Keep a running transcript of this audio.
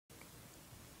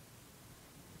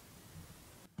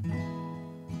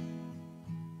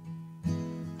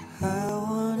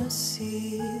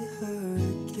see her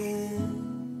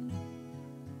again.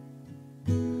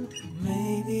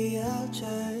 Maybe I'll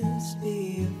just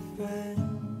be a friend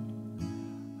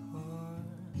or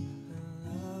a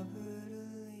lover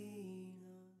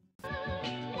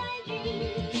to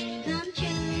lean on.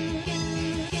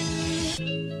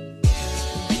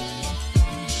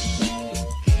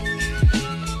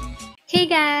 Hey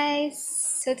guys!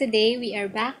 So today we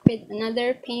are back with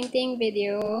another painting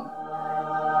video.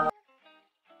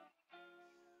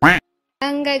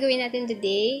 Ang gagawin natin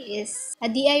today is a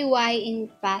DIY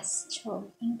impasto.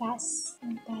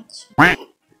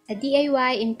 A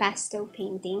DIY impasto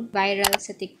painting. Viral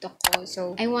sa TikTok ko.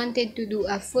 So, I wanted to do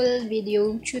a full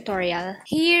video tutorial.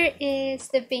 Here is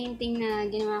the painting na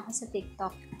ginawa ko sa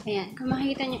TikTok. Ayan. Kung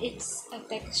makikita nyo, it's a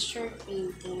texture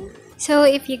painting. So,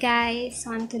 if you guys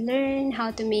want to learn how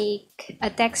to make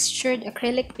a textured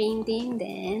acrylic painting,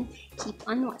 then keep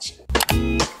on watching.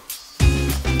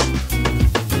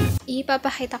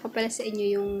 Ipapakita ko pala sa inyo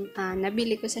yung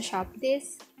nabili ko sa Shopee.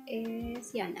 This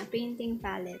is, yan, a painting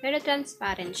palette. Pero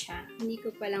transparent siya. Hindi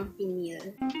ko palang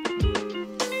pinil.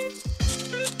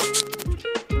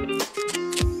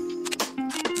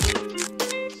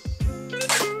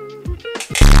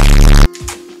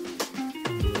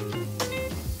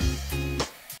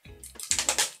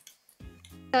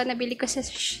 So, nabili ko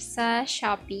sa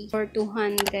Shopee for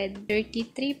 233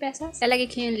 pesos.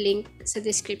 Lalagay ko yung link sa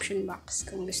description box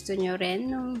kung gusto nyo rin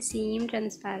ng same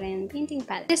transparent painting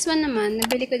palette. This one naman,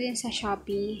 nabili ko din sa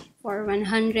Shopee for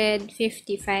 155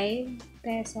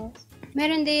 pesos.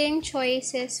 Meron ding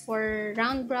choices for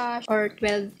round brush or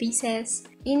 12 pieces.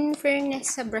 In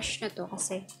fairness sa brush na to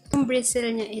kasi yung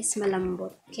bristle niya is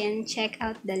malambot. You can check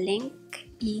out the link.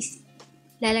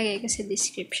 Lalagay ko sa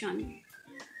description.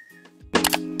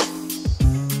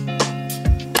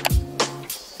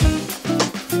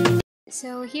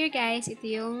 So, here guys, ito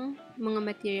yung mga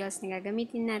materials na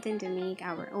gagamitin natin to make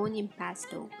our own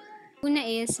impasto. Una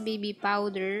is baby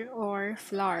powder or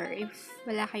flour. If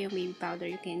wala kayong baby powder,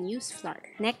 you can use flour.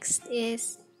 Next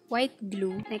is white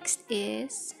glue. Next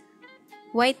is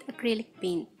white acrylic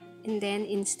paint. And then,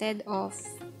 instead of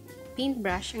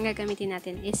paintbrush, ang gagamitin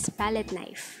natin is palette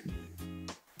knife.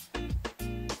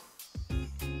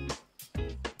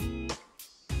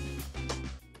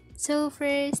 So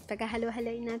first,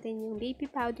 paghahalo-haloin natin yung baby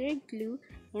powder, glue,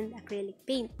 and acrylic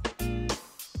paint.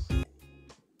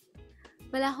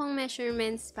 Wala akong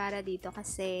measurements para dito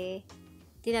kasi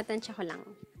tinatansya ko lang.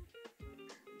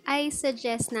 I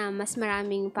suggest na mas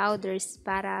maraming powders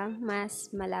para mas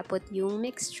malapot yung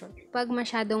mixture. Pag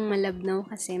masyadong malabnaw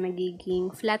kasi magiging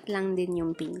flat lang din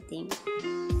yung painting.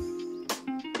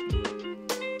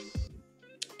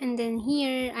 And then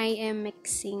here, I am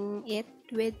mixing it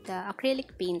with the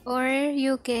acrylic paint. Or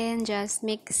you can just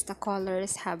mix the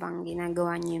colors habang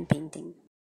ginagawa niyo yung painting.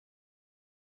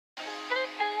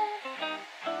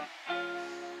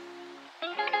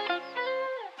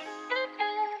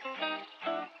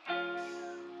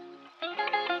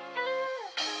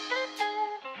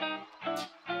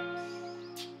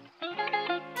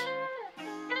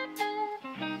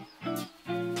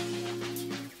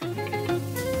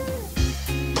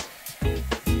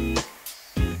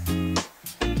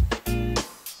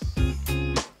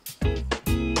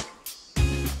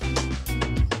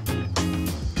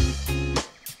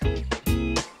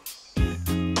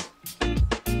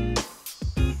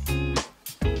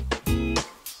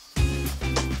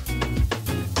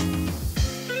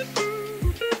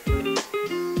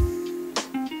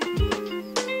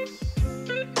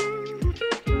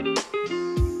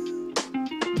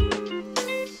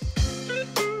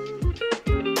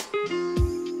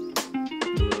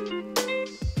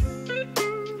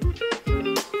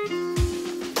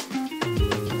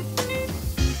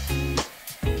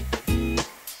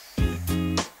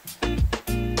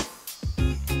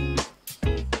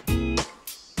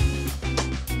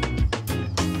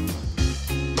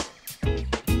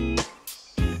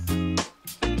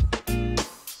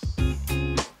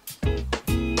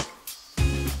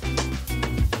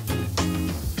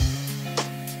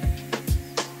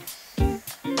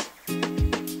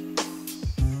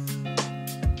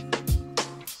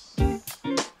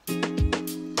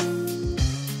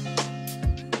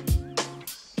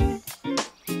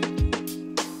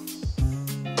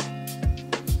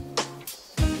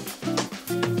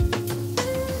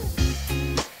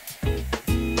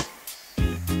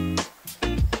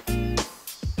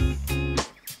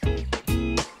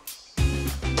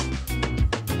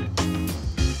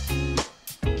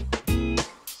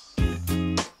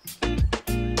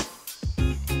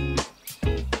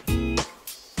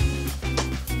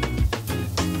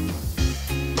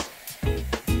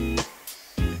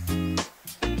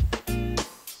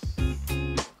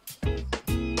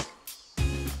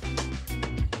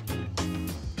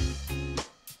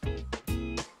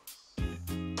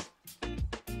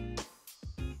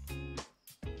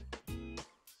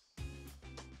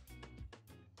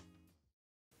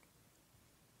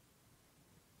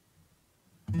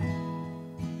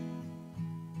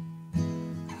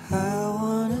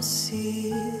 wanna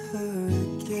see her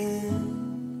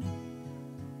again.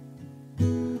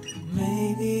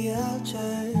 Maybe I'll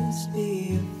just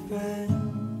be a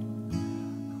friend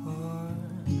or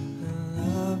a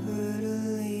lover to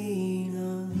lean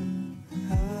on.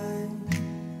 I'm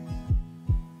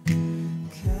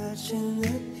catching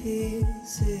the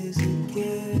pieces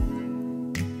again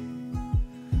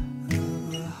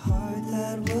of a heart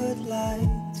that would like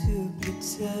to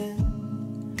pretend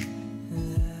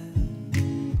that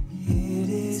it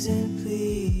isn't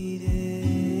bleeding.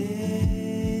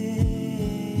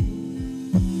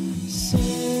 Say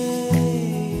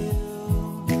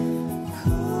you'll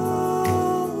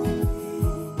call me,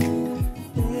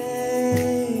 baby.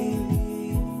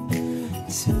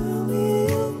 Tell me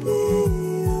you'll be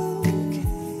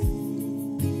okay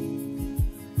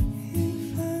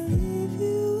if I leave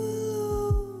you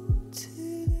alone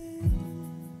today.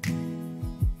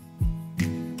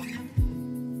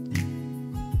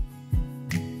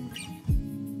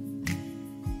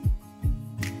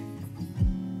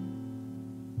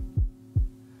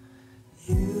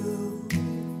 You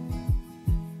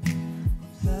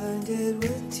blinded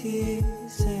with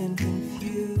tears and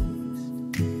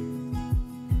confused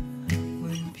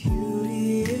when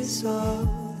beauty is all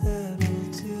that will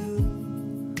do.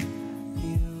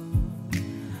 You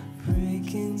break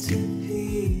into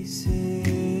pieces.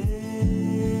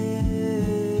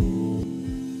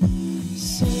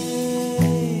 Say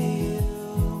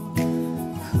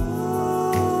you'll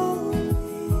call me,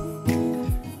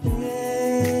 baby.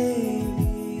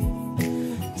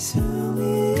 Tell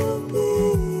me you'll be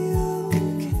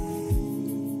okay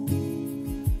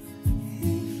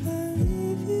if I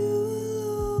leave you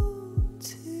alone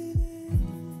today.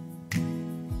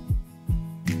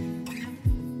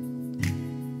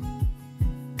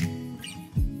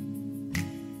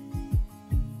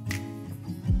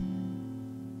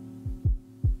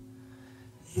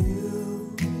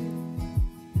 You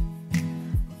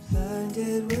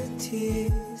blinded with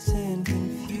tears and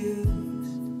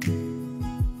confused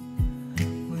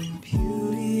when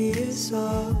beauty is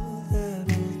all that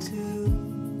will do.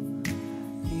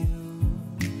 You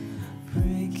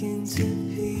break into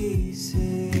pieces.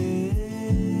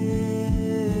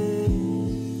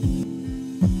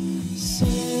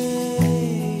 Say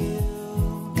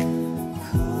you'll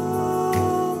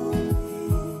call me,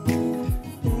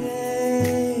 baby.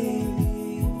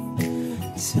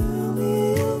 Tell me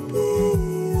you'll be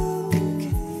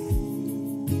okay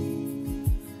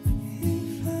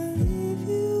if I leave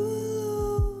you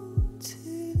alone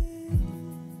today.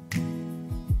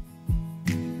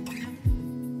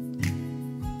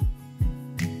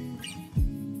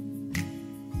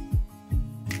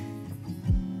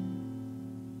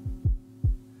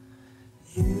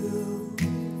 You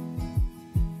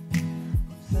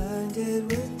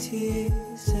blinded with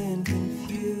tears and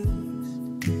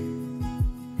confused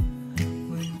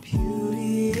when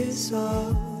beauty is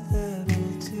all that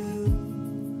will do.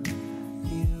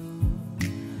 You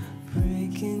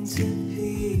break into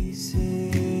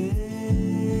pieces.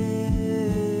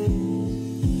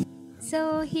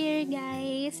 So here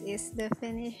guys is the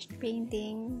finished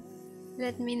painting.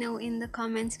 Let me know in the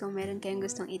comments kung meron kayong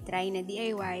gustong itry na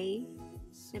DIY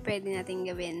na pwede natin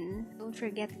gawin. Don't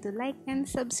forget to like and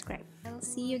subscribe. I'll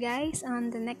see you guys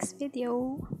on the next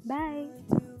video. Bye!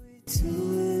 Do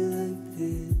it